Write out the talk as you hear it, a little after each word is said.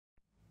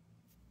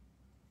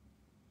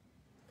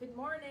Good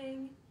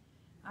morning.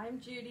 I'm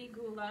Judy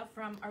Gula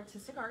from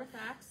Artistic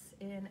Artifacts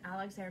in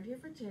Alexandria,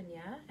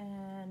 Virginia,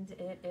 and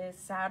it is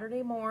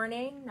Saturday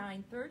morning,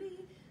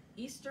 9:30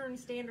 Eastern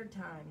Standard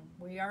Time.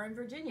 We are in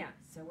Virginia,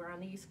 so we're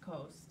on the East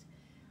Coast.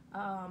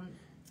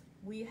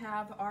 We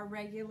have our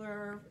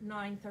regular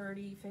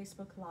 9:30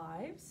 Facebook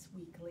Lives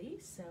weekly,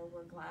 so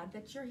we're glad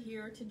that you're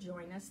here to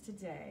join us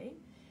today.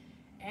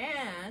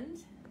 And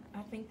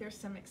I think there's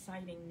some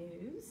exciting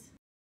news.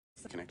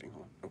 Connecting,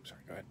 hold on. Oh,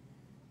 sorry, go ahead.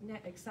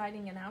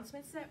 Exciting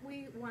announcements that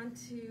we want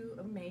to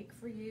make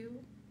for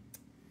you.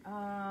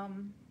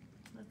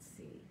 Let's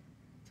see.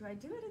 Do I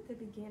do it at the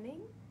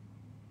beginning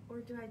or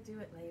do I do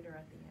it later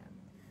at the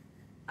end?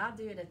 I'll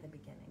do it at the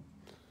beginning.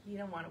 You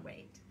don't want to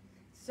wait.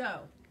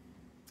 So,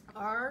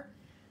 our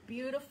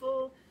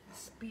beautiful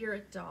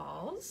spirit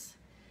dolls,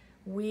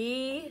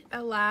 we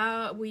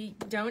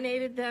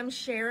donated them,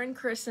 Sharon,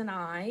 Chris, and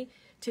I,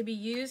 to be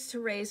used to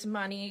raise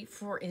money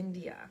for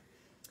India.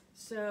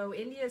 So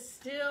India is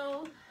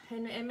still,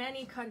 and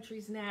many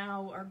countries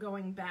now are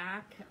going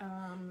back.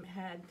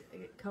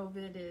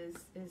 COVID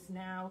is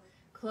now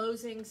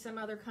closing some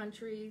other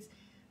countries.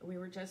 We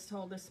were just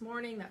told this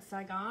morning that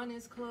Saigon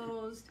is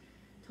closed,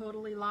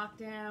 totally locked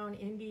down.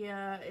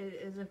 India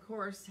is of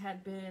course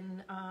had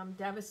been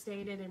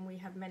devastated, and we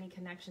have many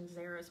connections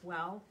there as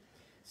well.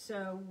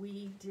 So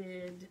we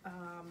did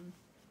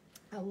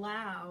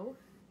allow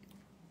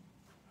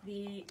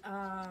the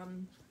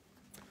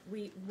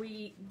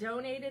we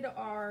donated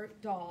our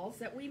dolls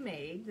that we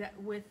made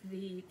with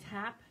the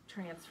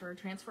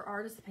transfer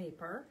artist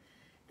paper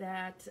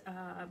that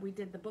we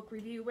did the book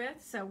review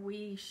with. So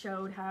we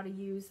showed how to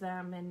use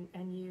them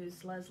and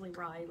used Leslie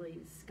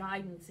Riley's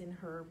guidance in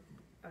her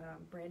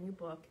brand new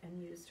book and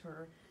used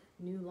her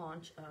new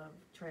launch of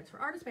transfer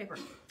artist paper.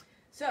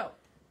 So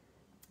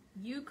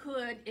you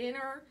could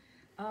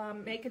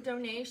make a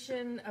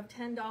donation of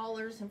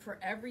 $10, and for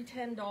every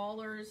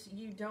 $10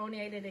 you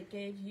donated, it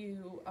gave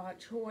you a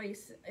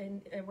choice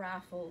in a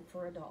raffle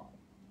for a doll.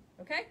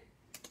 Okay?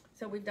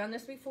 So we've done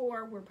this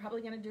before. We're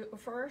probably going to do it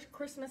for our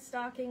Christmas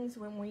stockings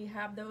when we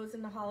have those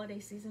in the holiday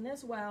season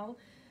as well.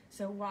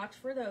 So watch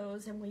for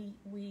those. And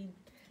we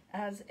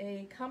as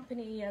a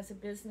company, as a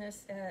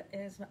business,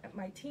 as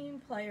my team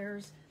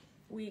players,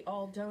 we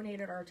all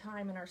donated our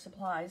time and our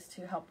supplies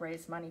to help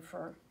raise money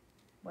for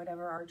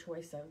whatever our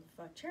choice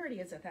of charity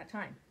is at that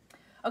time.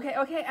 Okay,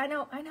 I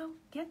know.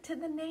 Get to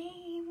the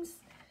names.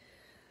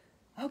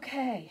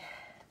 Okay.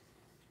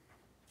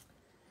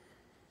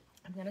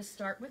 I'm going to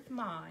start with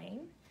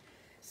mine.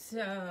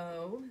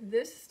 So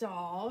this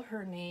doll,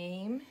 her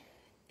name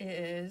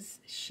is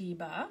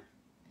Sheba,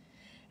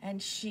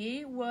 and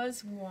she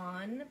was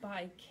won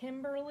by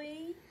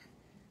Kimberly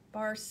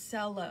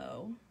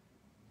Barcelo.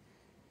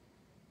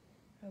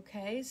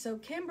 Okay, so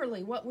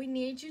Kimberly, what we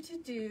need you to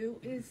do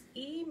is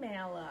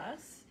email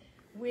us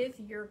with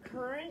your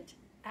current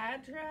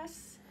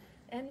address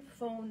and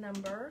phone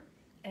number,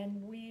 and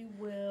we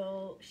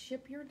will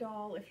ship your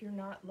doll if you're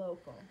not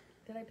local.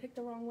 Did I pick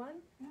the wrong one?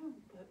 No,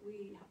 but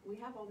we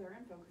have all their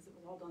info because it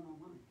was all done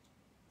online.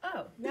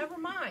 Oh, never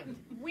mind.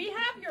 We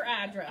have your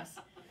address.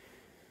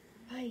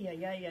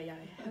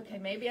 Okay,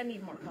 maybe I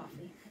need more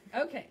coffee.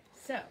 Okay,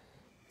 so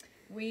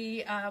we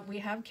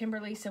have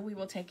Kimberly, so we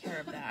will take care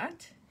of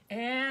that.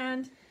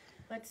 And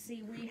let's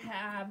see, we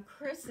have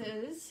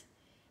Chris's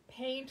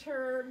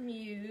Painter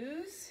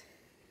Muse.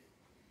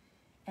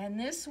 And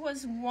this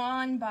was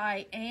won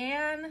by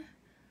Anne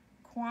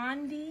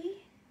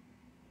Quandy.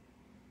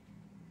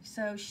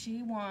 So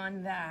she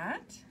won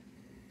that.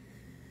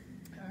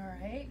 All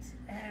right.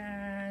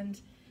 And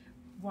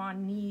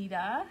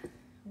Juanita,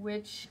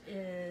 which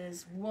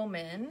is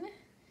woman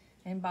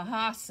in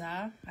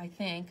Bahasa, I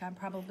think. I'm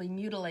probably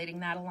mutilating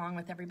that along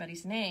with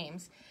everybody's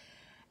names.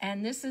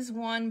 And this is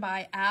won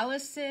by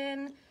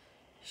Allison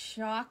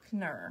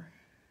Schockner.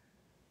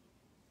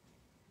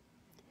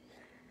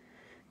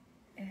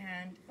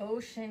 And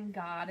Ocean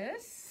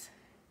Goddess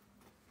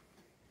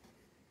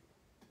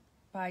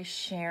by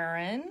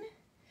Sharon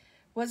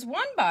was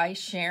won by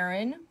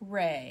Sharon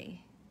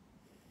Ray.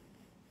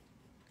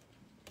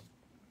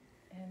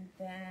 And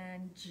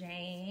then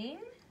Jane,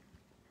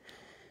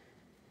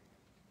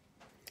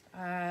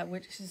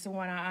 which is the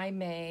one I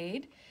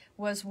made,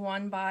 was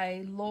won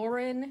by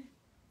Lauren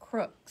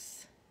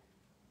Crooks.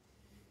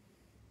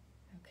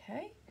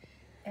 Okay,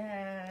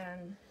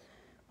 and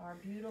our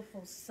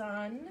beautiful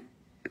sun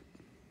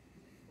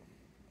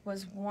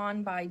was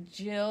won by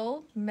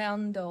Jill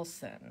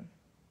Mendelson.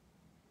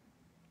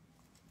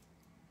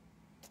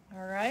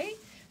 All right,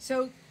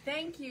 so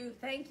thank you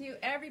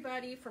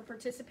everybody for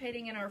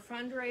participating in our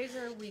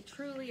fundraiser. We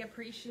truly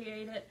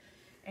appreciate it,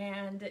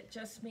 and it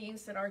just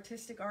means that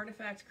Artistic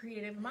Artifacts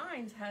Creative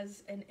Minds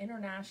has an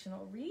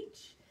international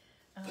reach.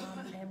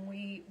 And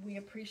we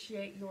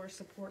appreciate your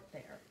support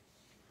there.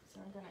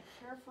 So I'm going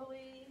to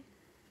carefully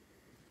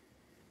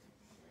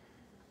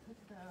put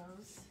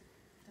those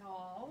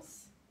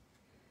dolls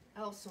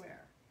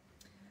elsewhere.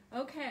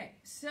 Okay,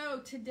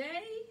 so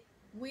today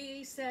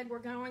we said we're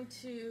going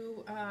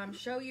to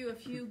show you a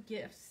few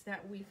gifts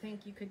that we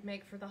think you could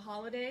make for the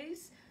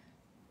holidays,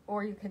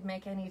 or you could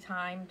make any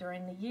time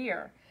during the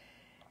year.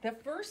 The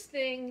first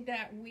thing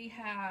that we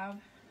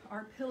have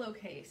are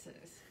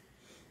pillowcases.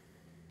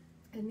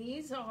 And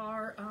these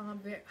are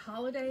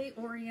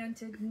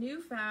holiday-oriented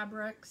new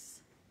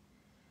fabrics.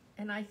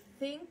 And I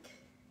think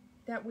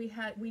that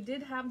we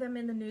did have them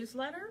in the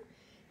newsletter.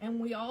 And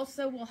we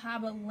also will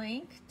have a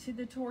link to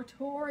the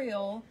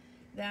tutorial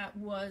that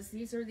was,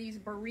 these are these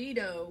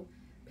burrito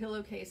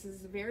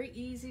pillowcases. Very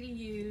easy to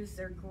use.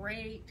 They're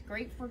great.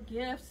 Great for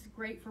gifts,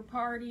 great for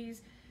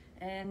parties.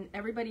 And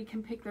everybody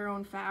can pick their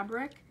own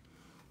fabric.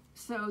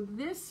 So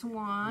this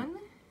one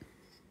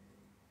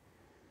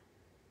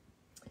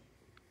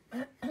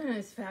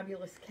is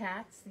Fabulous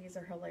Cats. These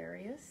are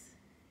hilarious.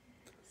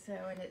 So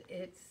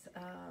it's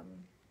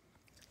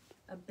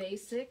a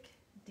basic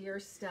Dear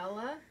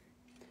Stella,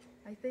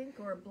 I think,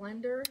 or a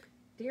blender.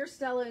 Dear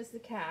Stella is the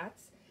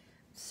cats.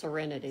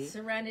 Serenity.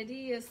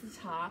 Serenity is the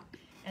top.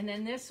 And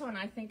then this one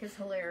I think is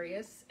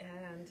hilarious.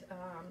 And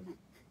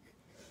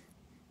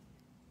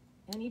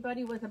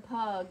anybody with a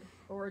pug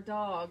or a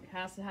dog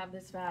has to have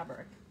this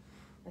fabric.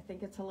 I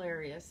think it's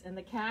hilarious. And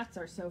the cats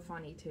are so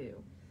funny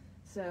too.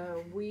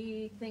 So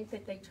we think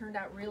that they turned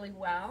out really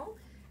well.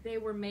 They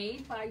were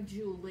made by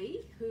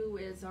Julie, who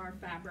is our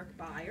fabric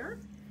buyer.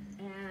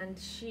 And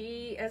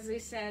she, as I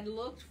said,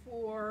 looked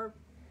for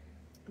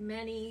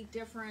many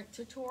different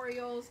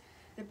tutorials,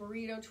 the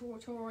burrito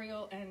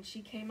tutorial, and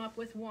she came up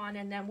with one,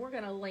 and then we're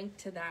going to link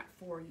to that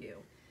for you.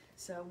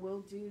 So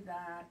we'll do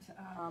that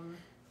on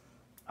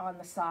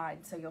the side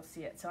so you'll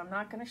see it. So I'm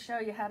not going to show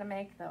you how to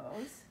make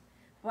those,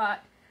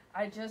 but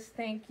I just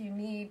think you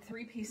need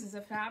 3 pieces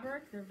of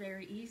fabric. They're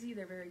very easy,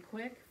 they're very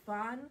quick,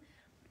 fun.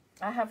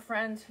 I have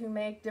friends who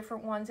make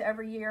different ones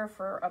every year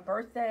for a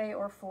birthday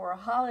or for a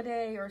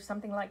holiday or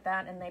something like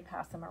that, and they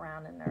pass them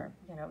around, and they're,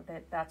 you know,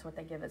 that's what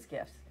they give as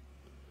gifts.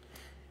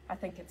 I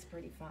think it's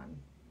pretty fun.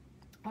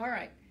 All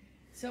right,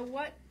 so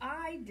what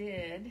I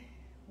did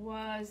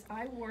was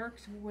I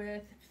worked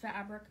with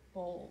fabric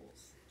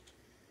bowls,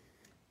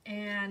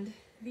 and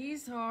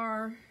these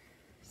are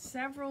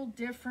several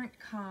different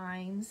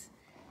kinds.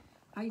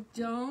 I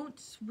don't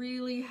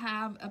really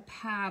have a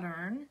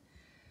pattern,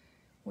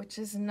 which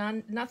is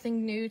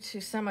nothing new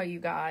to some of you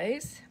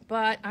guys,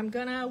 but I'm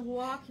gonna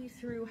walk you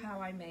through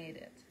how I made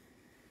it.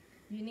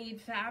 You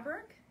need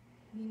fabric,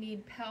 you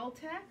need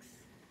Peltex.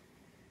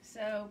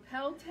 So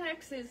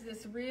Peltex is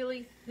this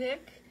really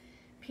thick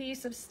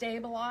piece of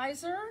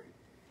stabilizer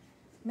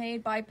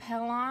made by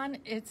Pellon.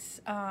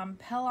 It's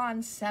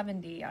Pellon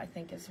 70, I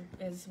think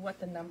is what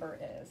the number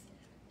is.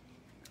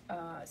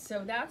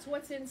 So that's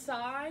what's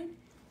inside.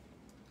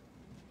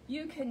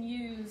 You can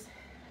use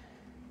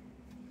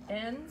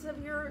ends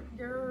of your,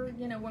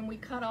 you know, when we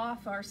cut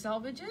off our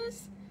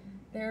selvages,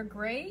 they're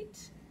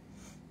great.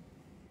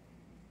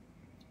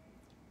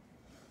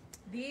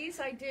 These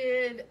I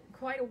did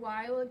quite a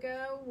while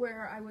ago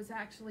where I was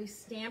actually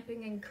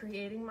stamping and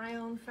creating my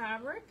own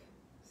fabric.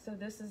 So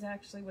this is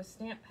actually with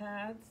stamp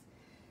pads,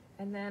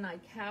 and then I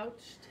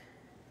couched.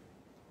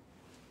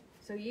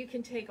 So you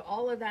can take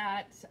all of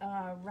that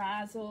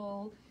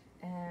razzle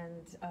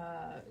and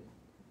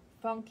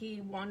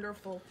funky,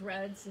 wonderful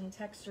threads and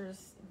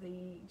textures,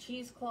 the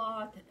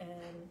cheesecloth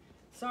and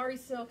sari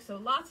silk, so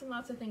lots and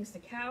lots of things to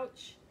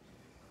couch.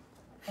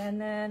 And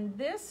then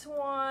this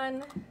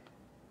one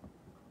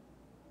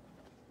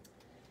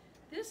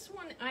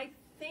I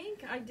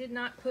think I did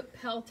not put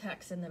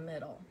Peltex in the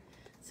middle.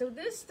 So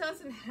this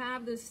doesn't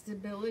have the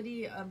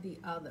stability of the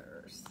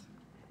others.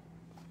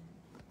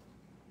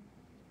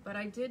 But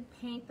I did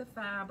paint the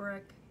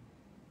fabric.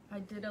 I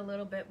did a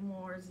little bit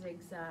more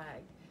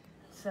zigzag.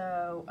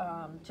 So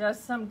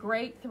just some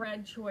great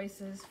thread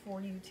choices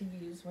for you to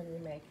use when you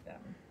make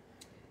them.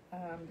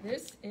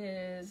 This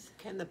is...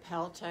 Can the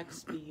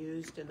Peltex be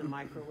used in the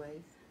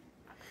microwave?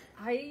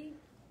 I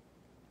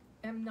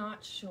am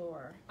not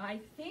sure.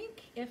 I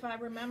think, if I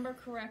remember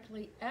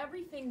correctly,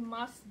 everything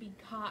must be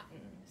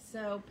cotton.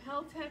 So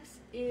Peltex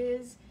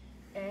is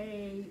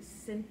a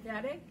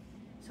synthetic,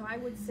 so I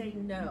would say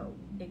no,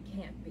 it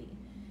can't be.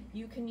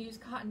 You can use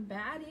cotton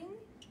batting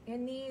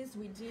in these.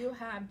 We do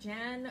have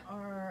Jen,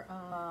 our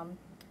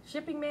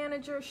shipping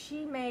manager.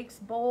 She makes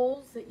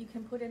bowls that you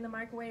can put in the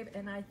microwave,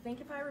 and I think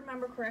if I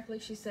remember correctly,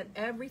 she said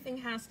everything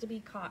has to be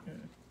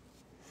cotton.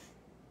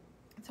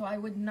 So I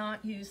would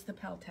not use the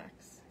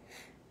Peltex.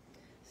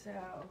 So,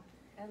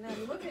 and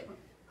then look at,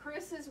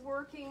 Chris is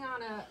working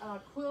on a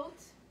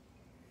quilt,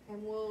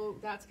 and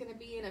that's going to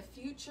be in a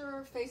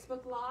future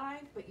Facebook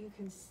Live, but you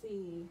can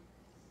see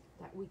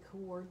that we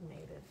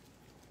coordinated.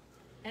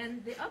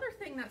 And the other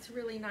thing that's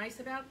really nice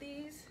about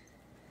these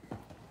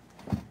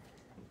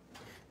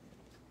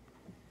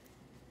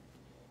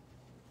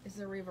is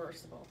they're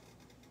reversible.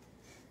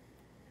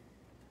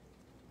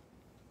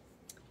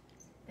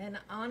 And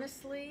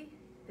honestly,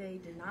 they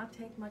did not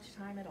take much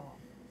time at all.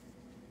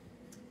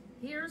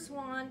 Here's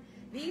one.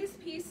 These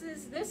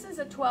pieces, this is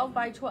a 12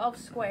 by 12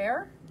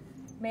 square,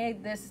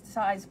 made this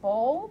size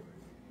bowl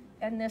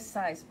and this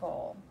size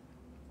bowl.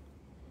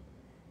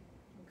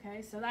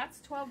 Okay, so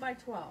that's 12 by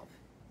 12.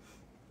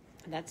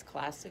 And that's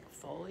classic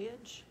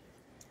foliage.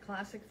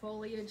 Classic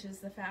foliage is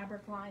the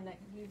fabric line that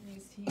you've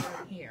used here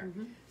and here.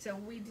 So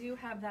we do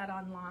have that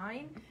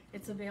online.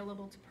 It's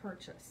available to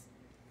purchase.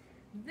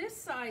 This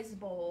size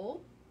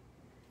bowl,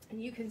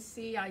 and you can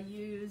see I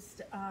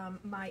used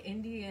my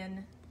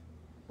Indian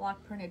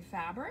block printed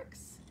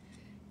fabrics,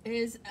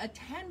 is a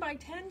 10 by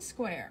 10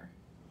 square.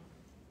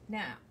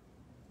 Now,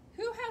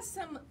 who has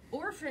some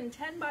orphan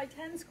 10 by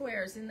 10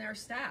 squares in their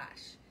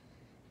stash?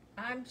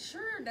 I'm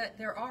sure that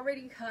they're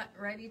already cut,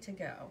 ready to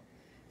go.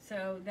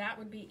 So that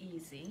would be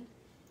easy.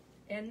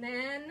 And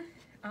then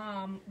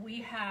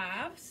we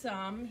have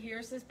some,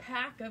 here's this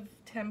pack of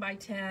 10 by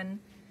 10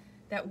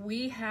 that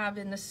we have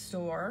in the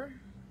store.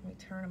 Let me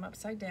turn them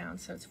upside down,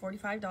 so it's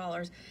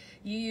 $45.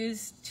 You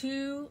use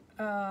 2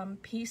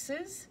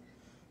 pieces.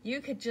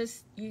 You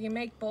can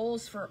make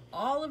bowls for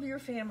all of your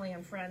family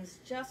and friends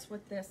just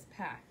with this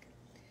pack.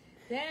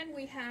 Then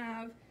we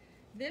have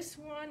this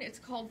one, it's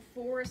called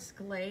Forest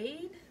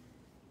Glade.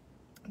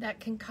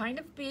 That can kind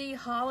of be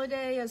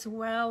holiday as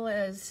well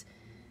as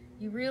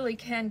you really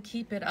can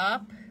keep it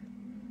up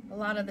a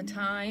lot of the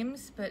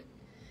times, but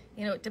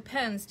you know, it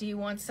depends. Do you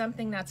want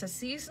something that's a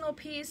seasonal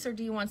piece or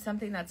do you want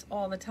something that's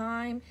all the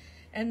time?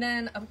 And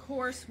then of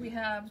course we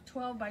have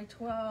 12 by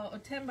 12, or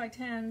 10 by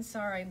 10,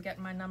 sorry, I'm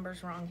getting my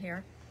numbers wrong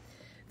here,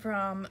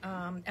 from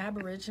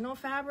Aboriginal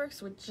fabrics,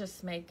 which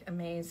just make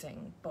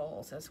amazing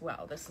bowls as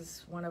well. This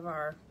is one of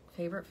our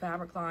favorite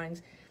fabric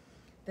lines.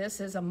 This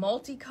is a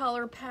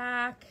multicolor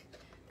pack.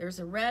 There's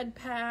a red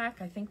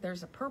pack. I think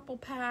there's a purple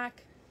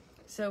pack.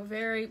 So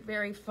very,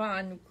 very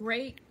fun.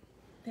 Great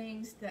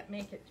things that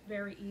make it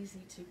very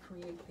easy to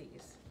create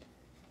these.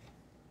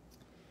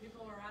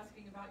 People are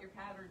asking about your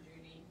pattern,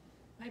 Judy,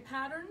 My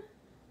pattern?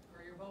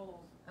 for your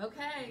bowls.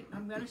 Okay,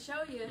 I'm going to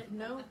show you.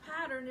 No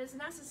pattern is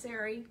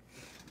necessary.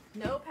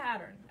 No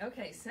pattern.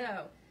 Okay,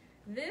 so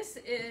this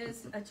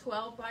is a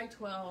 12 by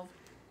 12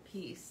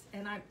 piece.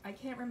 And I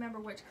can't remember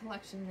which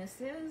collection this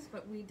is,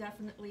 but we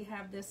definitely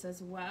have this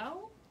as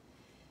well.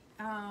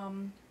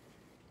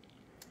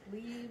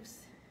 Leaves.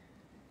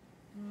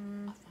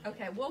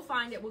 Okay, we'll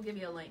find it. We'll give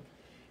you a link.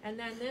 And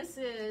then this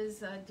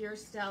is Dear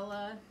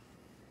Stella.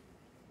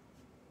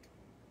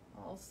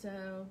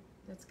 Also,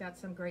 that's got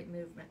some great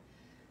movement.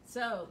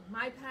 So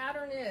my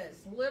pattern is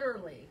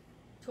literally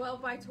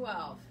 12 by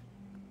 12.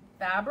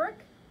 Fabric,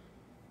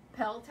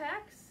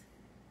 Peltex,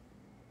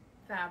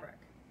 fabric.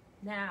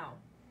 Now,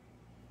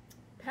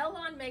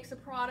 Pellon makes a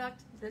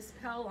product. This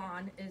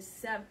Pellon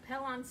is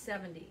Pellon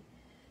 70.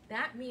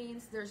 That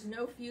means there's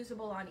no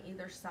fusible on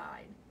either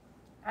side.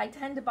 I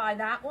tend to buy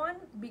that one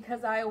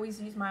because I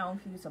always use my own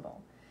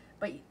fusible.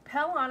 But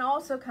Pellon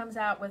also comes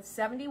out with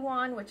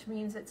 71, which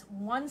means it's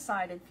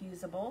one-sided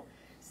fusible.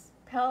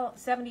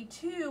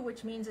 72,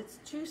 which means it's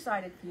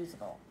two-sided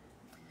fusible.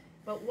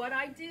 But what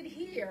I did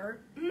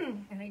here,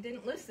 and I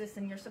didn't list this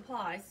in your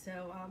supplies,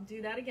 so I'll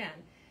do that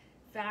again.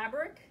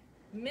 Fabric,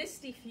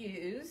 Misty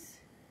Fuse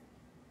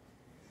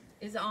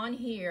is on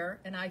here,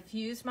 and I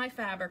fused my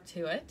fabric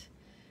to it.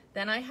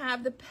 Then I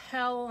have the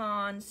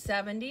Pellon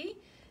 70.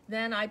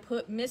 Then I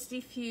put Misty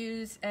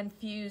Fuse and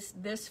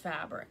fused this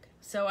fabric.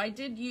 So I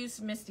did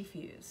use Misty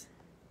Fuse.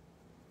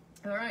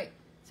 All right,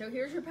 so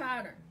here's your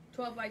pattern.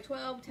 12 by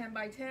 12, 10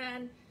 by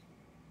 10,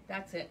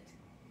 that's it.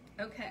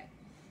 Okay,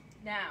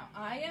 now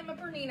I am a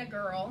BERNINA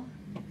girl,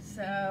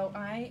 so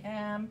I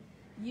am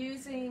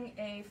using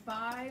a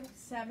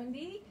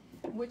 570,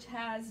 which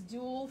has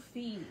dual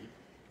feed.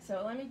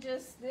 So let me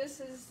just,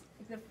 this is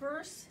the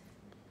first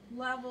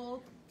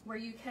level where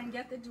you can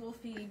get the dual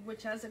feed,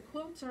 which as a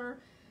quilter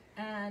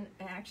and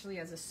actually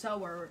as a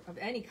sewer of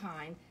any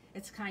kind,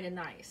 it's kind of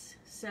nice.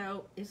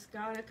 So it's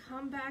got to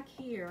come back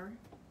here.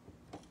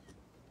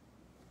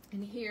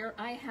 And here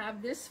I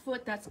have this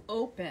foot that's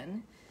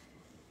open,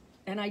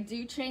 and I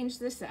do change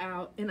this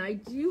out, and I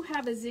do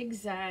have a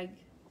zigzag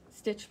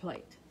stitch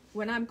plate.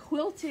 When I'm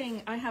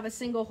quilting, I have a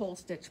single hole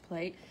stitch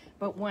plate,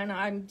 but when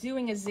I'm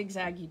doing a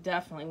zigzag, you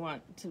definitely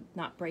want to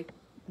not break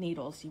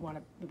needles. You want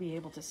to be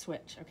able to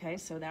switch, okay?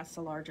 So that's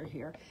the larger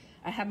here.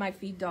 I have my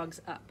feed dogs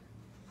up.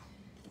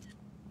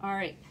 All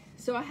right,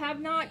 so I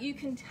have not,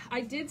 I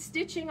did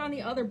stitching on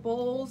the other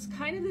bowls,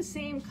 kind of the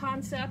same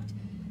concept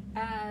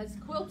as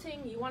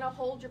quilting. You want to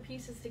hold your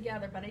pieces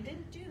together, but I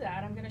didn't do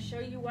that. I'm going to show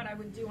you what I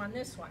would do on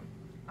this one.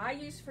 I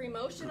use free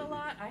motion a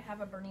lot. I have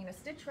a BERNINA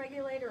stitch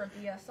regulator, a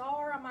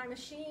BSR on my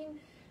machine,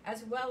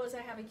 as well as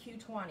I have a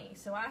Q20.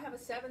 So I have a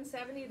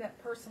 770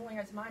 that personally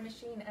is my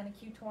machine, and a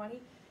Q20,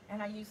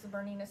 and I use the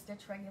BERNINA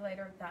stitch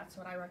regulator. That's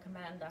what I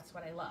recommend. That's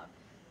what I love.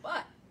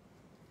 But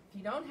if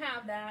you don't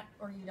have that,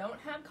 or you don't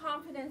have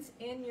confidence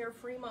in your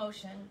free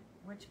motion,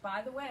 which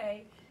by the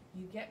way,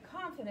 you get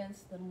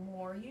confidence the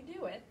more you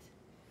do it,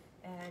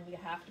 and you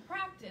have to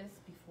practice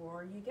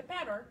before you get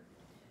better.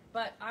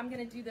 But I'm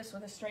going to do this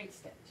with a straight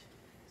stitch.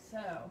 So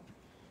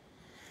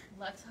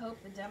let's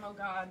hope the demo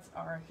gods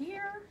are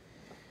here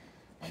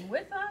and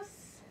with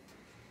us.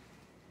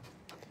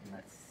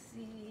 Let's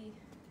see.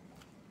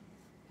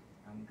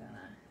 I'm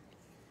gonna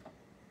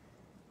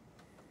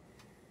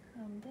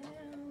come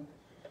down.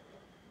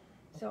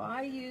 So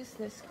I use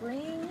this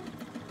green.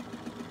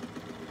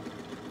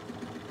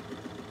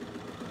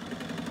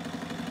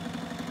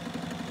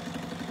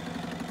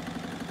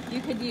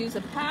 You could use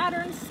a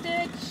pattern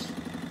stitch.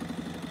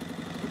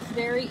 It's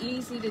very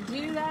easy to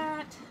do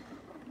that.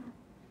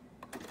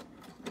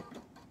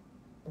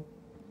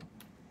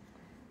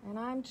 And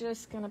I'm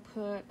just gonna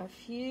put a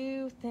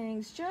few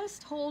things,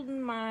 just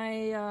holding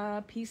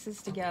my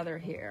pieces together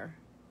here.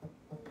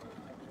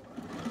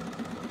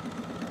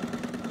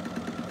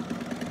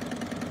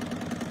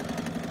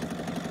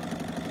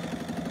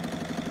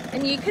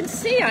 And you can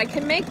see I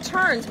can make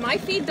turns. My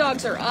feed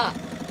dogs are up.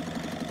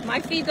 My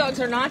feed dogs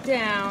are not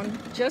down,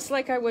 just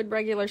like I would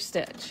regular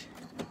stitch.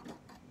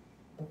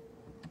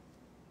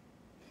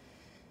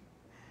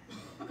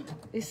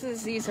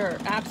 These are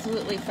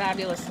absolutely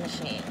fabulous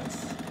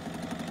machines.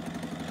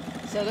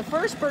 So the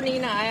first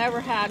BERNINA I ever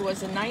had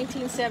was in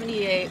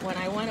 1978 when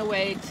I went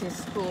away to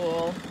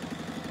school.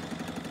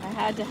 I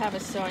had to have a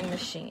sewing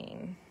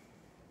machine.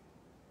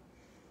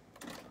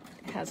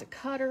 It has a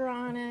cutter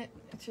on it.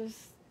 It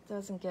just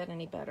doesn't get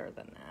any better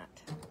than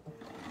that.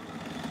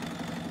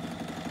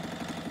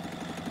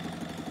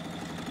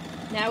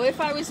 Now if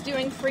I was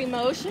doing free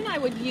motion, I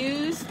would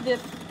use the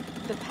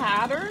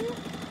pattern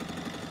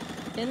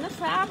in the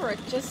fabric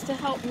just to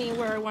help me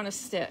where I want to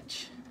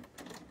stitch.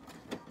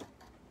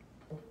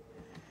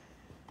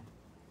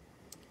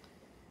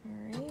 All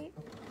right.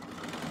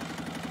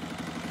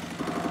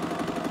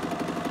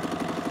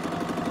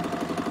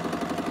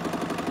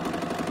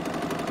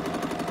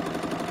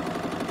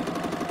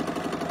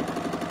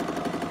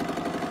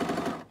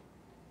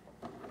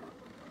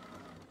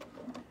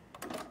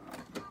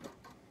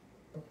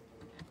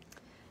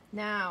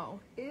 Now,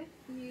 can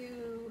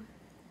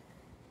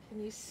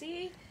you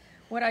see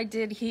what I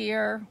did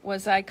here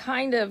was I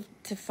kind of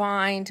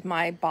defined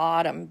my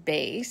bottom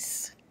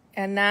base,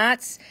 and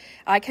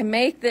I can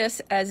make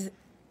this as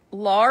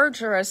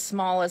large or as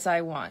small as I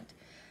want.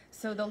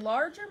 So the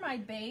larger my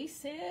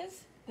base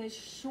is, the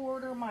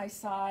shorter my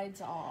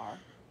sides are,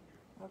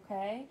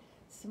 okay?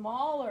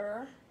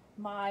 Smaller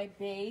my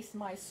base,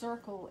 my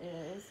circle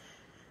is,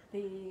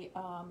 the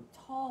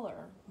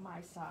taller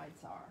my sides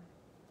are.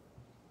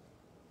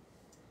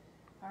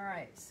 All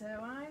right, so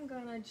I'm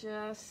gonna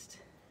just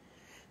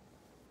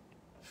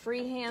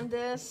freehand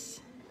this.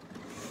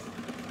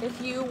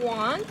 If you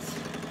want,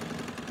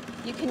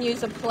 you can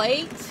use a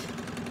plate,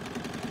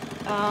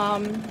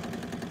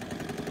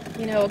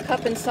 you know, a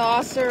cup and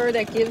saucer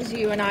that gives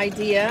you an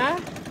idea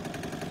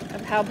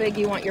of how big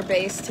you want your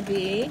base to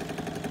be.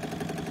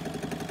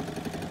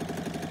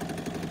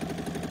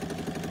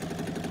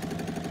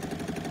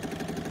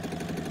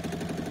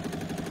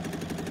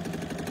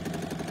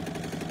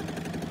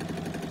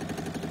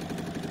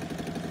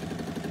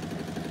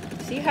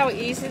 See how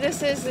easy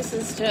this is? This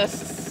is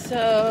just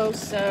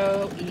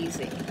so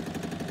easy.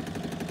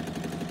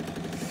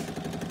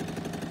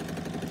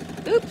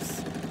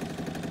 Oops.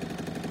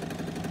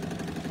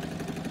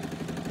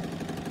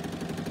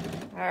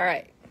 All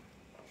right.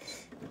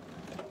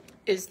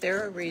 Is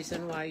there a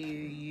reason why you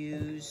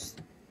use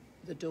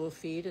the dual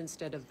feet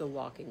instead of the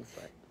walking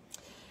foot?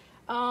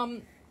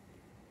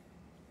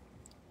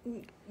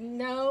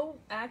 No,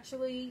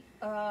 actually,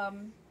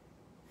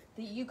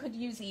 you could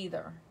use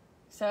either.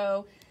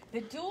 So the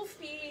dual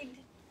feed,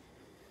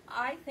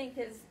 I think,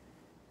 is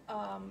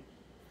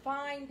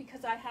fine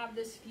because I have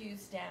this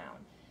fused down.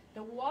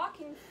 The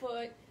walking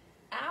foot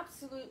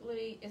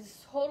absolutely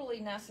is totally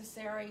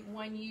necessary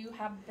when you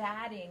have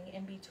batting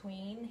in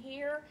between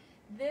here.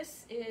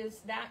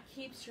 That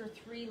keeps your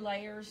 3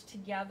 layers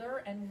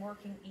together and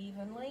working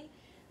evenly.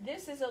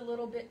 This is a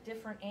little bit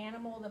different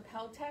animal, the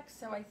Peltex,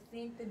 so I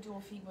think the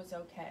dual feed was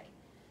okay.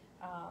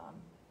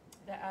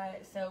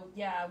 So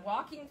yeah,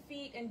 walking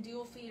feet and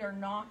dual feet are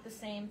not the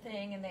same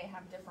thing, and they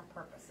have different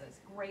purposes.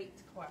 Great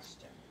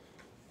question.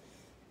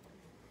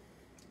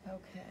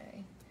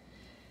 Okay,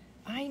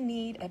 I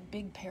need a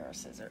big pair of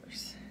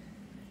scissors.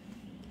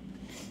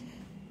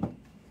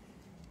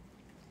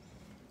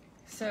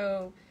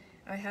 So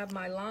I have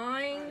my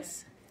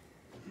lines.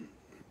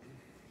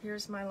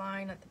 Here's my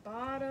line at the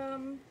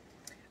bottom.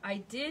 I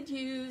did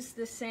use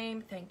the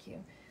same, thank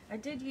you. I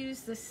did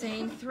use the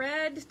same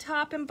thread,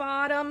 top and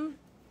bottom.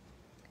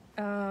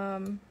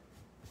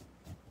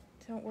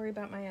 Don't worry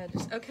about my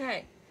edges.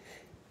 Okay,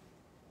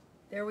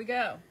 there we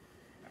go.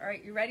 All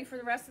right, you ready for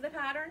the rest of the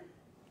pattern?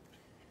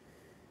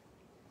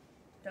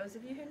 Those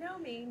of you who know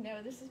me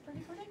know this is pretty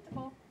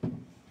predictable.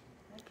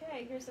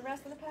 Okay, here's the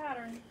rest of the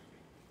pattern.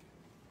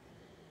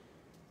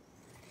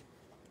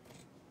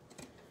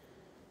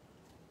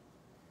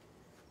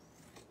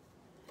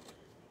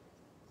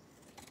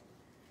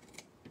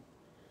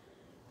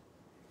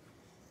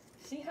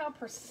 See how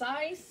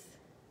precise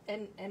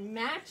and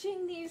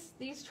matching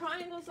these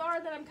triangles are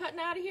that I'm cutting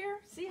out of here?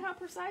 See how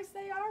precise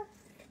they are?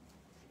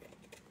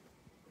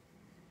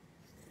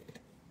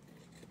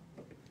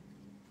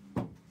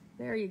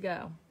 There you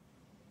go.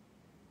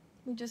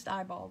 We just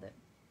eyeballed it.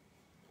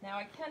 Now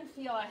I can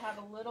feel I have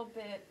a little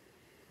bit,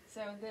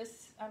 so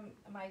this,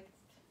 my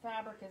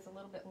fabric is a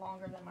little bit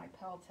longer than my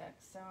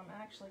Peltex, so I'm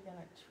actually going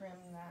to trim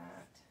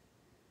that.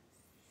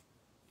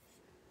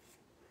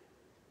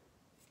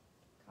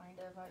 Kind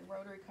of, a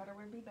rotary cutter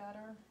would be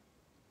better.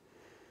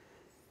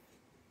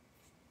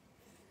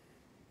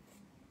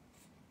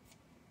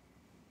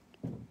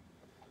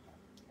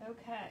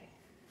 Okay,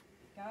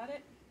 got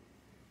it?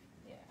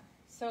 Yeah,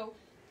 so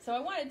I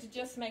wanted to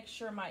just make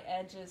sure my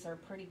edges are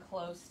pretty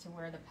close to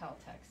where the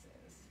Peltex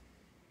is.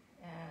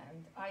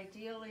 And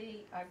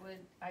ideally,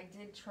 I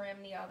did trim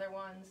the other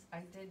ones.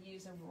 I did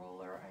use a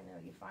ruler. I know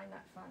you find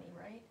that funny,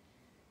 right?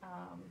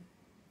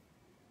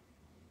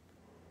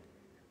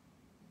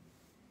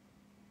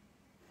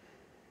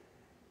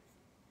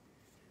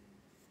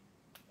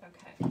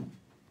 Okay.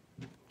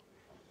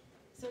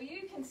 So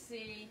you can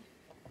see,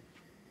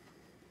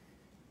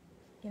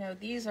 you know,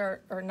 these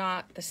are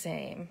not the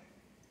same.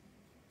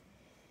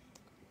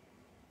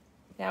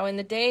 Now, in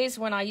the days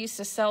when I used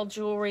to sell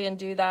jewelry and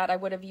do that, I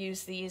would have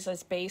used these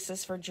as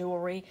bases for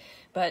jewelry,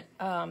 but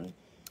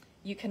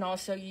you can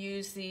also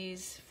use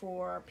these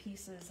for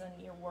pieces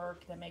in your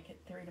work that make it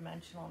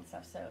three-dimensional and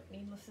stuff. So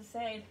needless to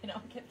say, they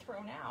don't get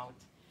thrown out.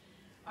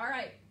 All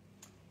right,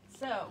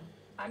 so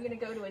I'm going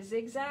to go to a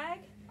zigzag.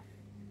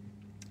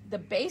 The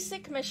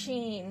basic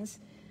machines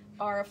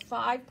are a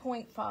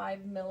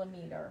 5.5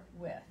 millimeter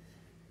width.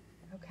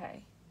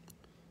 Okay,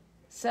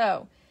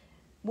 so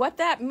what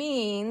that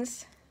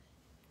means,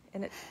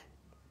 and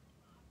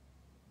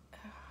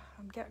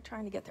I'm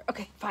trying to get there.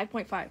 Okay,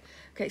 5.5.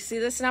 Okay, see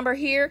this number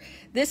here?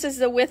 This is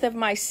the width of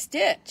my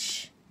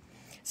stitch.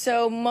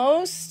 So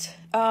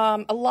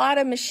a lot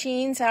of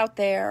machines out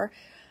there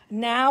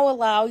now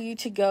allow you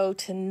to go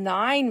to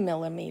 9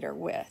 millimeter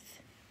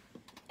width.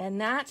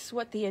 And that's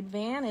what the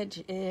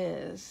advantage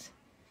is,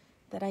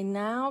 that I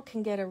now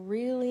can get a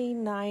really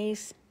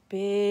nice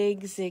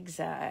big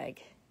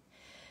zigzag.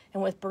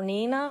 And with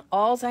BERNINA,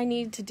 all I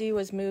need to do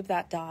is move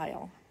that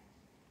dial.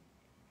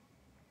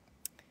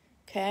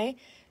 Okay,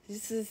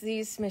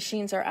 these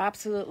machines are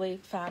absolutely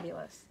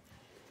fabulous.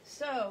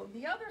 So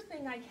the other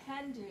thing I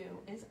can do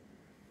is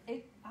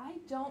I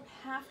don't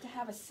have to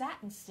have a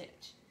satin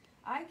stitch.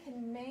 I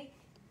can make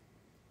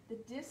the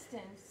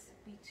distance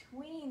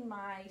between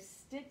my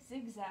stitch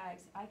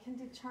zigzags. I can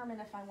determine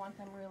if I want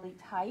them really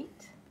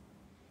tight,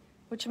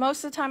 which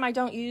most of the time I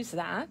don't use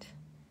that,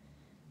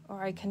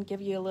 or I can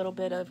give you a little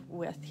bit of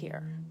width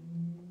here.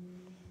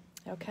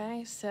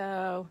 Okay,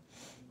 so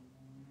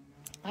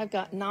I've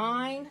got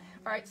 9.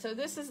 All right, so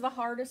this is the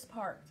hardest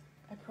part.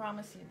 I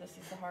promise you this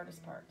is the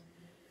hardest part,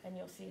 and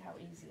you'll see how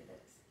easy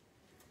it is.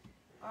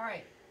 All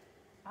right,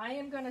 I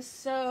am going to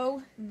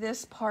sew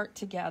this part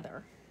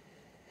together.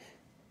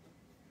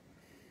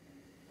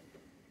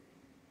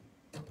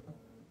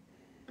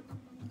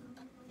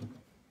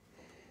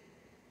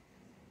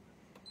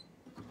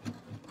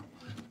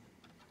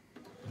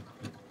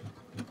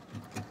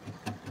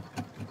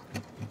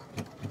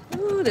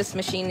 Ooh, this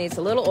machine needs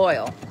a little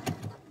oil.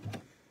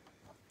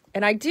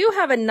 And I do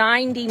have a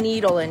 90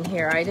 needle in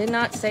here. I did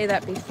not say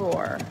that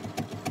before.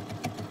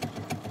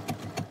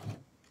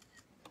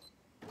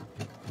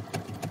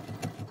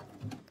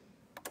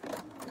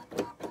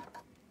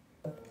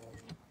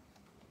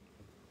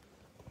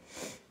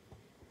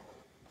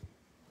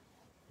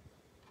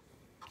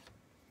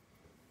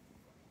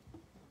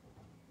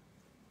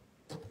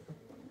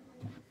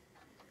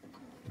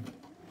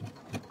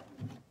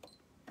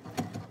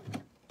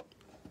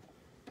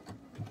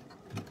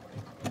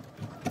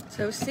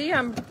 So see,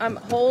 I'm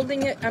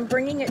holding it, I'm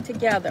bringing it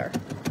together.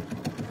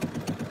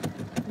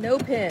 No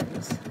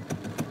pins.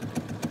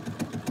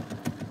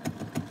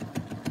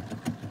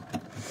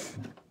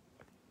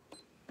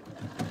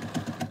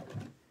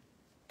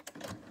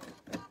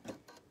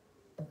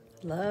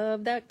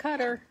 Love that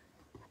cutter.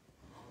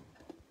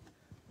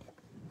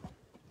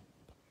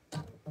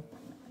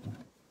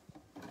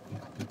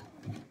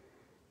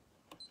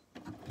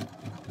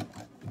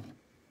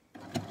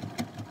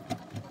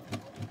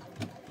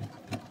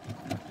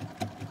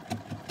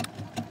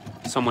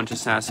 Someone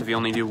just asked if you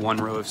only do one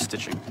row of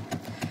stitching.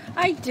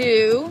 I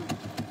do.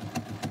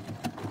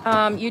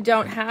 You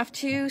don't have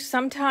to.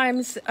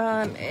 Sometimes,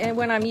 and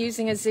when I'm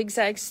using a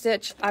zigzag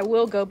stitch, I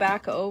will go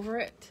back over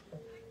it.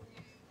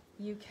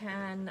 You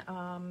can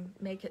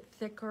make it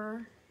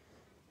thicker.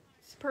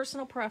 It's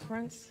personal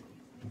preference.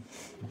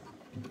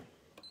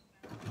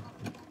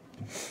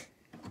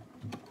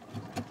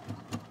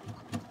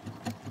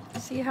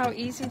 See how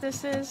easy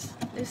this is?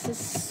 This is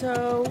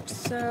so,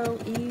 so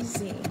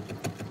easy.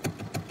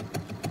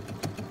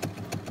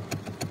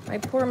 My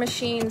poor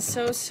machine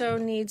so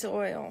needs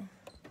oil.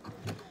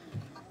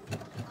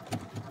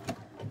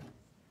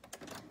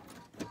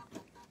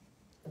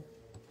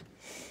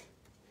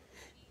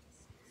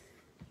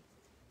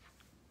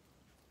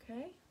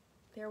 Okay,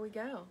 there we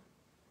go.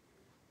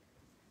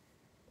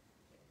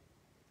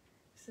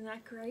 Isn't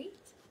that great?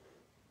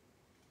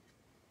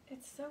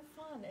 It's so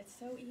fun, it's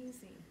so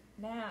easy.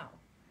 Now,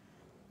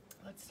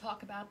 let's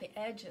talk about the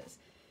edges.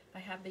 I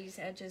have these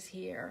edges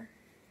here.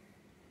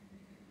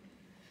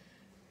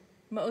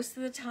 Most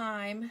of the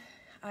time,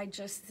 I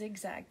just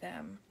zigzag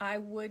them. I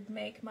would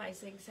make my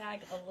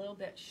zigzag a little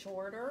bit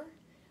shorter.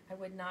 I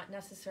would not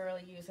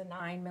necessarily use a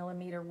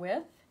 9mm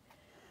width.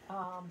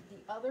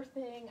 The other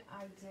thing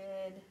I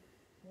did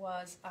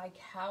was I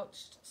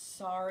couched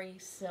sari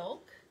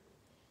silk.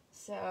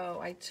 So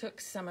I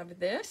took some of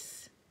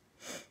this,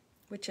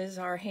 which is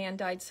our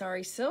hand-dyed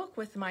sari silk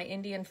with my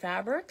Indian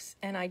fabrics,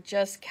 and I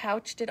just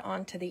couched it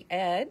onto the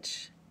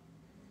edge.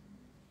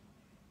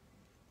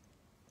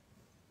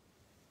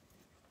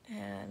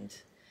 And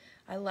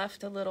I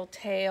left a little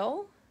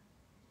tail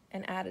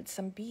and added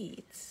some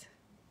beads.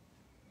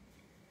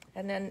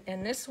 And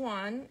this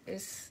one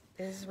is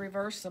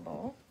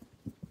reversible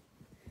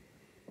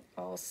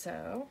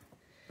also.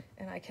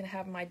 And I can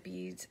have my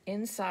beads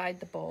inside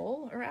the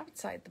bowl or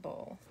outside the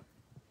bowl.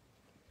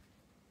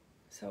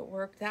 So it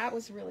worked. That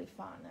was really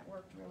fun. That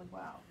worked really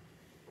well.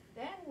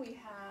 Then we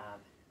have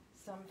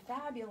some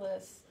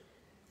fabulous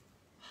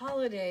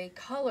holiday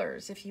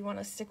colors if you want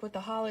to stick with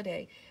the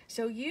holiday.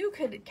 So you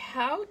could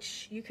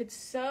couch, you could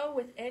sew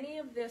with any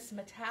of this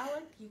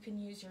metallic. You can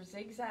use your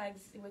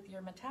zigzags with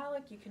your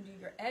metallic. You can do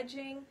your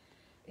edging.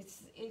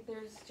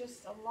 There's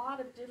just a lot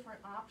of different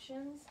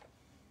options.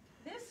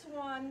 This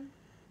one,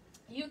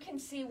 you can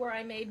see where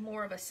I made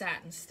more of a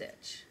satin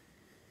stitch.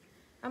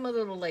 I'm a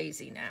little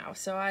lazy now,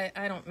 so I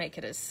don't make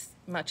it as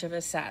much of a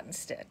satin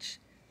stitch.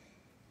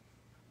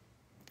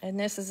 And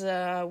this is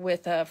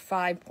with a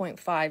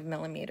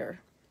 5.5mm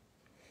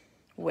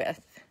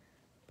width.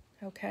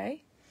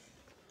 Okay.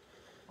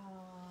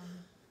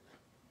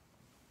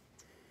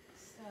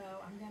 So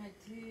I'm gonna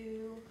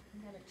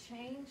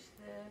change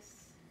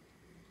this,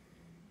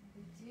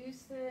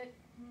 reduce it.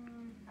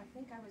 I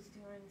think I was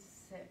doing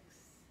 6.5.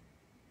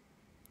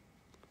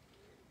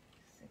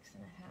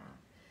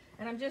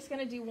 And I'm just going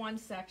to do one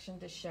section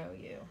to show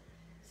you.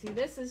 See,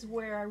 this is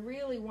where I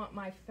really want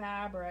my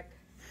fabric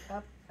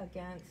up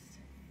against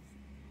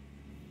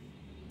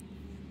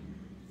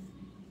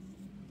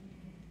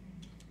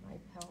my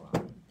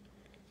Pellon.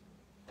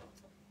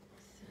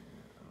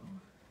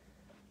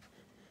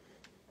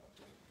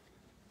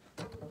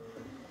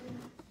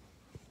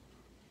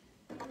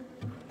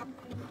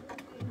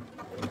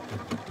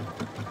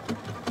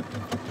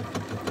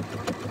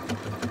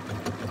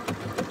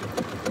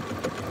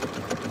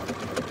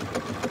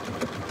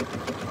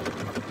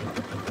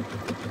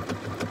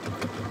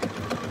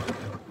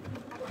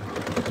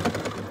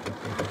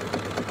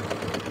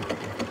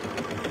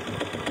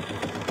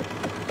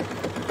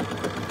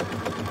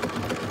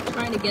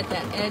 To get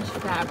that edge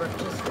fabric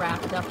just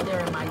wrapped up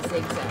there in my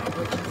zigzag,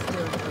 which is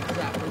doing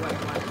exactly what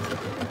I wanted to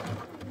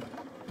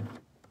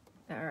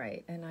do. All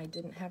right, and I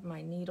didn't have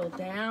my needle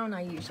down.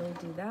 I usually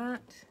do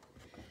that.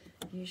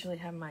 Usually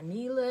have my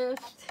knee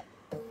lift.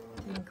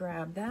 Didn't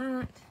grab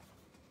that.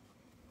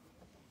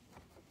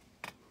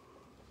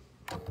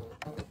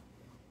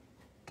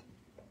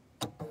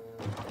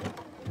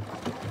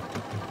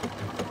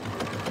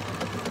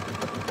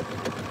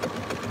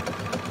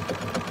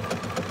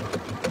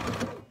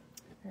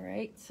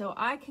 So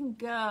I can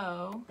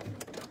go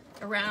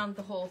around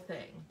the whole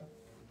thing.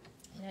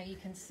 Now you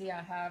can see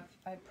I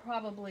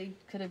probably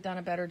could have done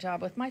a better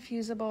job with my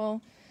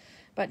fusible,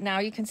 but now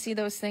you can see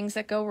those things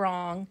that go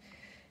wrong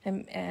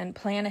and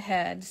plan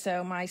ahead.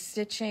 So my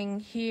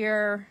stitching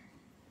here.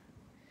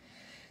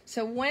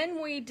 So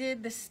when we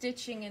did the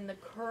stitching and the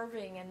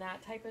curving and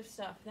that type of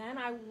stuff, then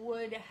I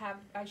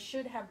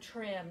should have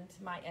trimmed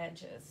my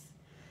edges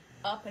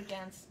up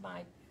against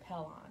my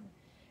Pellon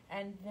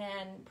and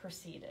then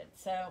proceeded.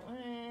 So,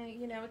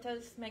 you know, it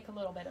does make a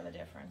little bit of a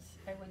difference.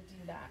 I would do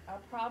that.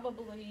 I'll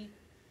probably,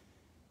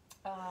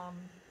 I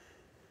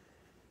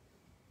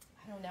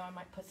don't know, I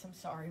might put some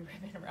sari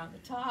ribbon around the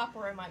top,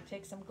 or I might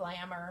take some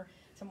glamour,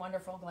 some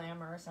WonderFil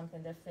glamour or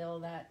something to fill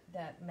that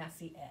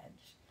messy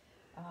edge.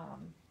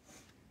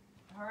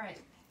 All right.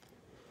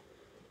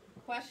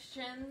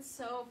 Questions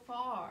so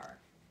far?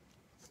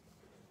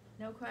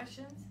 No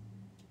questions?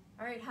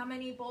 All right, how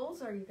many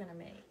bowls are you gonna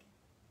make?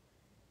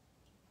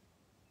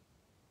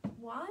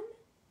 One?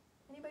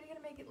 Anybody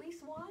gonna make at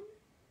least one?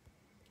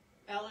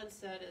 Ellen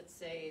said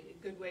it's a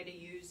good way to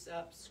use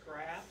up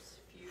scraps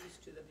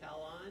fused to the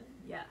Pellon.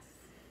 Yes,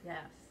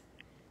 yes,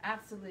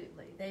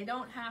 absolutely. They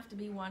don't have to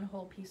be one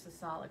whole piece of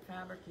solid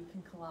fabric. You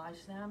can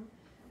collage them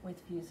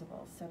with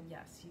fusibles, so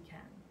yes, you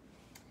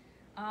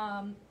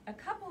can. A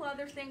couple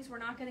other things, we're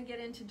not gonna get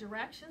into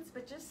directions,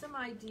 but just some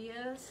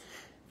ideas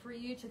for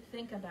you to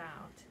think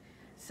about.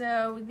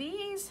 So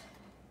these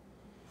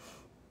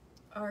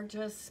are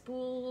just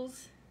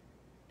spools,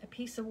 a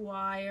piece of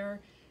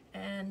wire,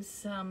 and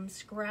some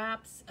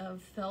scraps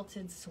of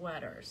felted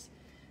sweaters.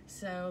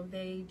 So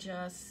they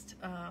just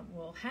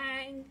will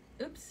hang.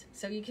 Oops,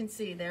 so you can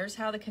see there's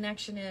how the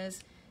connection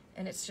is,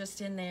 and it's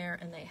just in there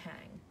and they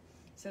hang.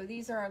 So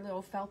these are our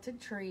little felted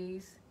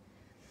trees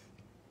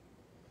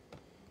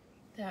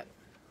that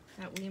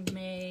we've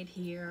made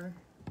here.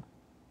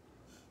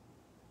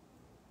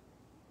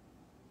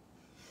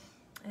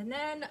 And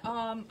then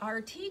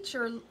our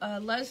teacher,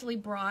 Leslie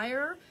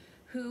Breyer,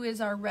 who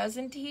is our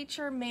resin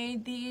teacher,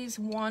 made these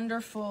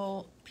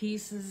wonderful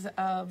pieces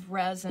of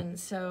resin.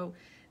 So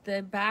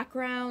the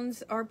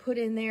backgrounds are put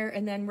in there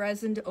and then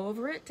resined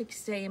over it to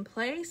stay in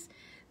place.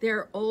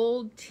 They're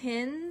old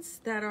tins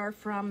that are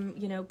from,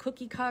 you know,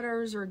 cookie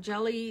cutters or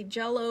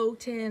jello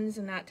tins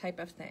and that type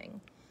of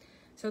thing.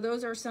 So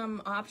those are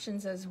some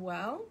options as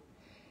well.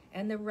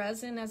 And the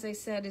resin, as I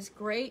said, is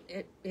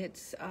great.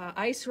 It's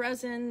ice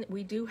resin.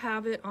 We do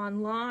have it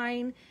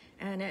online,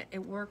 and it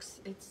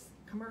works. It's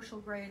commercial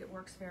grade. It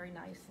works very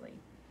nicely.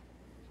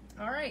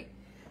 All right.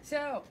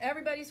 So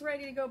everybody's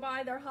ready to go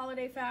buy their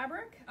holiday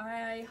fabric.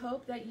 I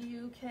hope that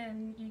you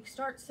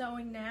start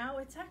sewing now.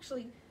 It's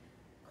actually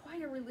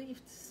quite a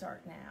relief to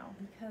start now,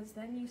 because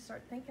then you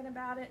start thinking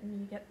about it and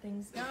you get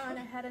things done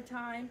ahead of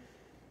time,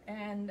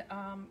 and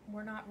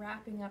we're not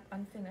wrapping up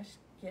unfinished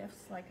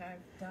gifts like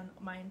I've done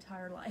my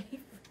entire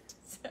life.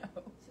 So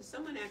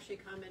someone actually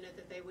commented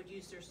that they would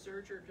use their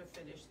serger to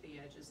finish the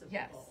edges of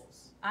yes, the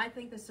bowls. I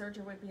think the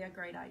serger would be a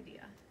great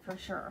idea for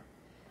sure.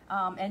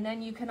 And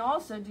then you can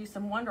also do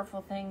some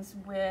wonderful things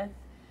with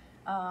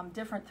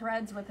different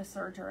threads with the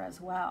serger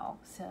as well.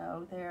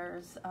 So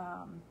there's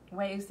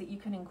ways that you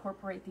can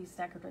incorporate these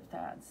decorative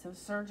threads. So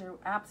serger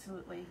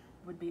absolutely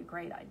would be a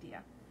great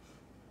idea.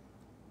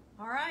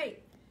 All right.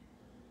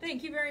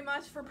 Thank you very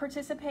much for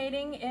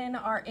participating in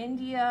our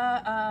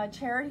India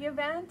charity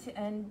event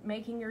and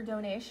making your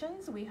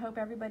donations. We hope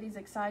everybody's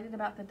excited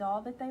about the doll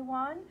that they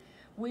won.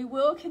 We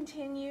will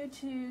continue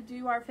to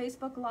do our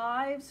Facebook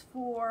Lives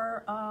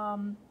for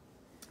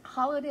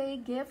holiday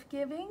gift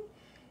giving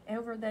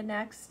over the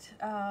next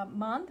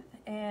month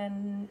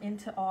and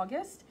into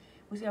August.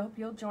 We hope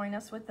you'll join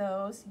us with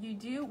those. We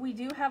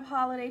do have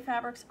holiday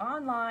fabrics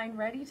online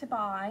ready to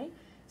buy,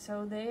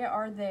 so they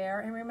are there.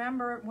 And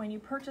remember, when you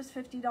purchase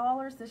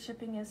 $50, the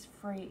shipping is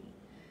free.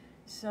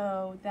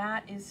 So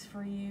that is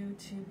for you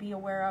to be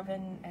aware of,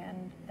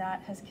 and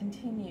that has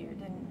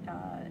continued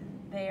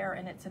there,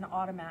 and it's an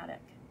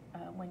automatic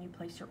when you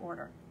place your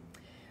order.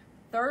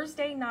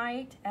 Thursday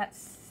night at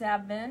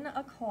 7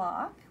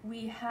 o'clock,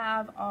 we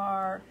have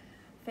our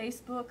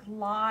Facebook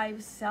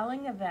Live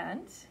selling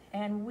event,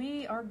 and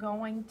we are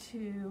going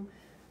to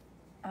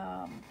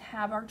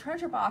have our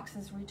treasure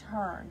boxes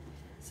returned.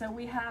 So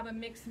we have a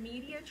mixed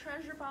media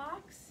treasure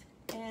box,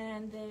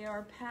 and they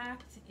are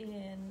packed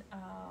in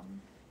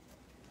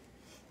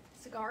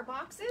cigar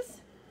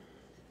boxes.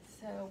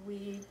 So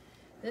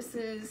this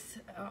is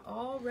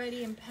all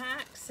ready and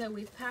packed. So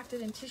we've packed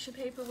it in tissue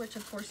paper, which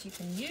of course you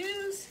can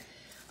use.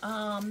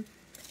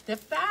 The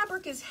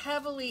fabric is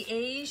heavily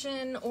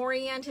Asian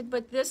oriented,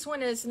 but this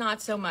one is not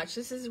so much.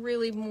 This is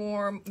really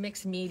more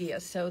mixed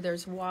media. So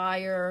there's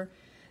wire,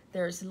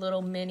 there's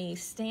little mini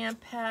stamp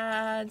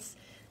pads,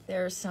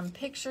 there's some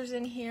pictures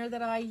in here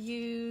that I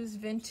use,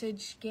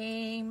 vintage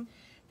game.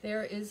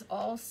 There is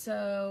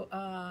also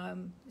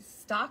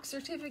stock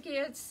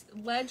certificates,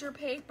 ledger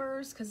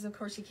papers, because of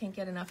course you can't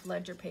get enough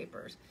ledger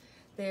papers.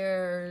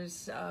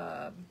 There's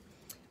a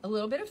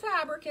little bit of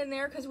fabric in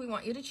there because we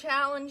want you to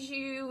challenge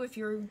you. If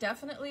you're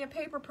definitely a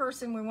paper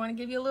person, we want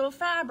to give you a little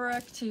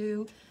fabric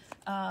to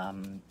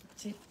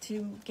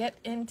get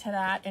into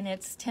that. And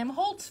it's Tim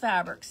Holtz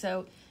fabric,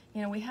 so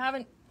you know we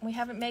haven't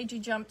made you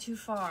jump too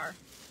far.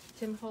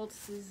 Tim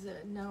Holtz is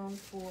known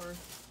for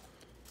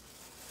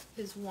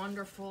his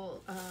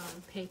wonderful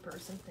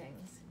papers and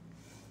things.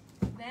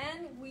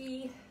 Then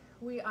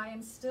I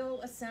am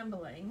still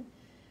assembling.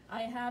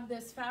 I have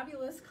this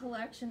fabulous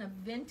collection of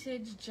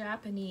vintage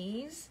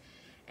Japanese,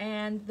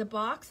 and the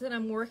box that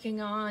I'm working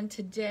on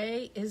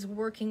today is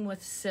working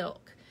with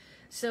silk.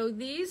 So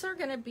these are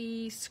going to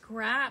be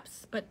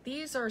scraps, but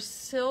these are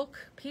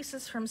silk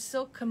pieces from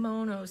silk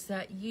kimonos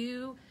that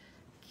you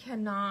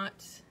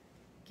cannot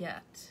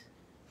get.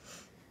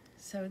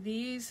 So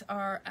these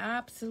are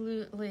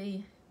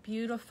absolutely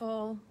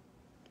beautiful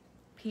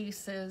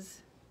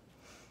pieces,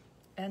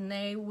 and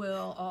they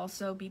will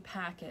also be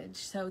packaged.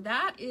 So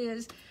that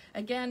is,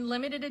 again,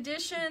 limited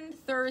edition,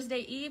 Thursday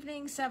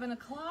evening, 7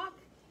 o'clock.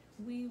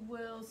 We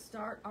will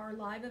start our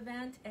live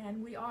event,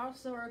 and we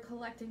also are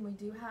collecting, we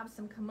do have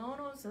some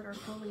kimonos that are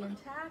fully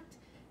intact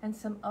and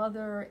some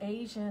other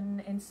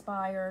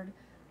Asian-inspired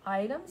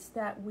items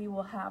that we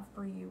will have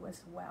for you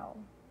as well.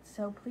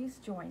 So please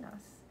join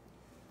us.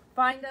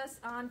 Find us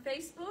on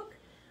Facebook.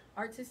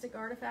 Artistic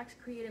Artifacts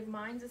Creative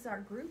Minds is our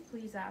group.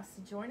 Please ask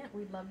to join it.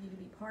 We'd love you to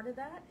be part of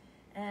that.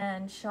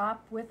 And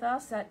shop with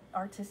us at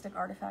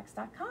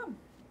artisticartifacts.com.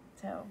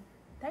 So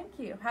thank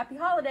you. Happy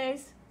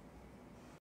holidays.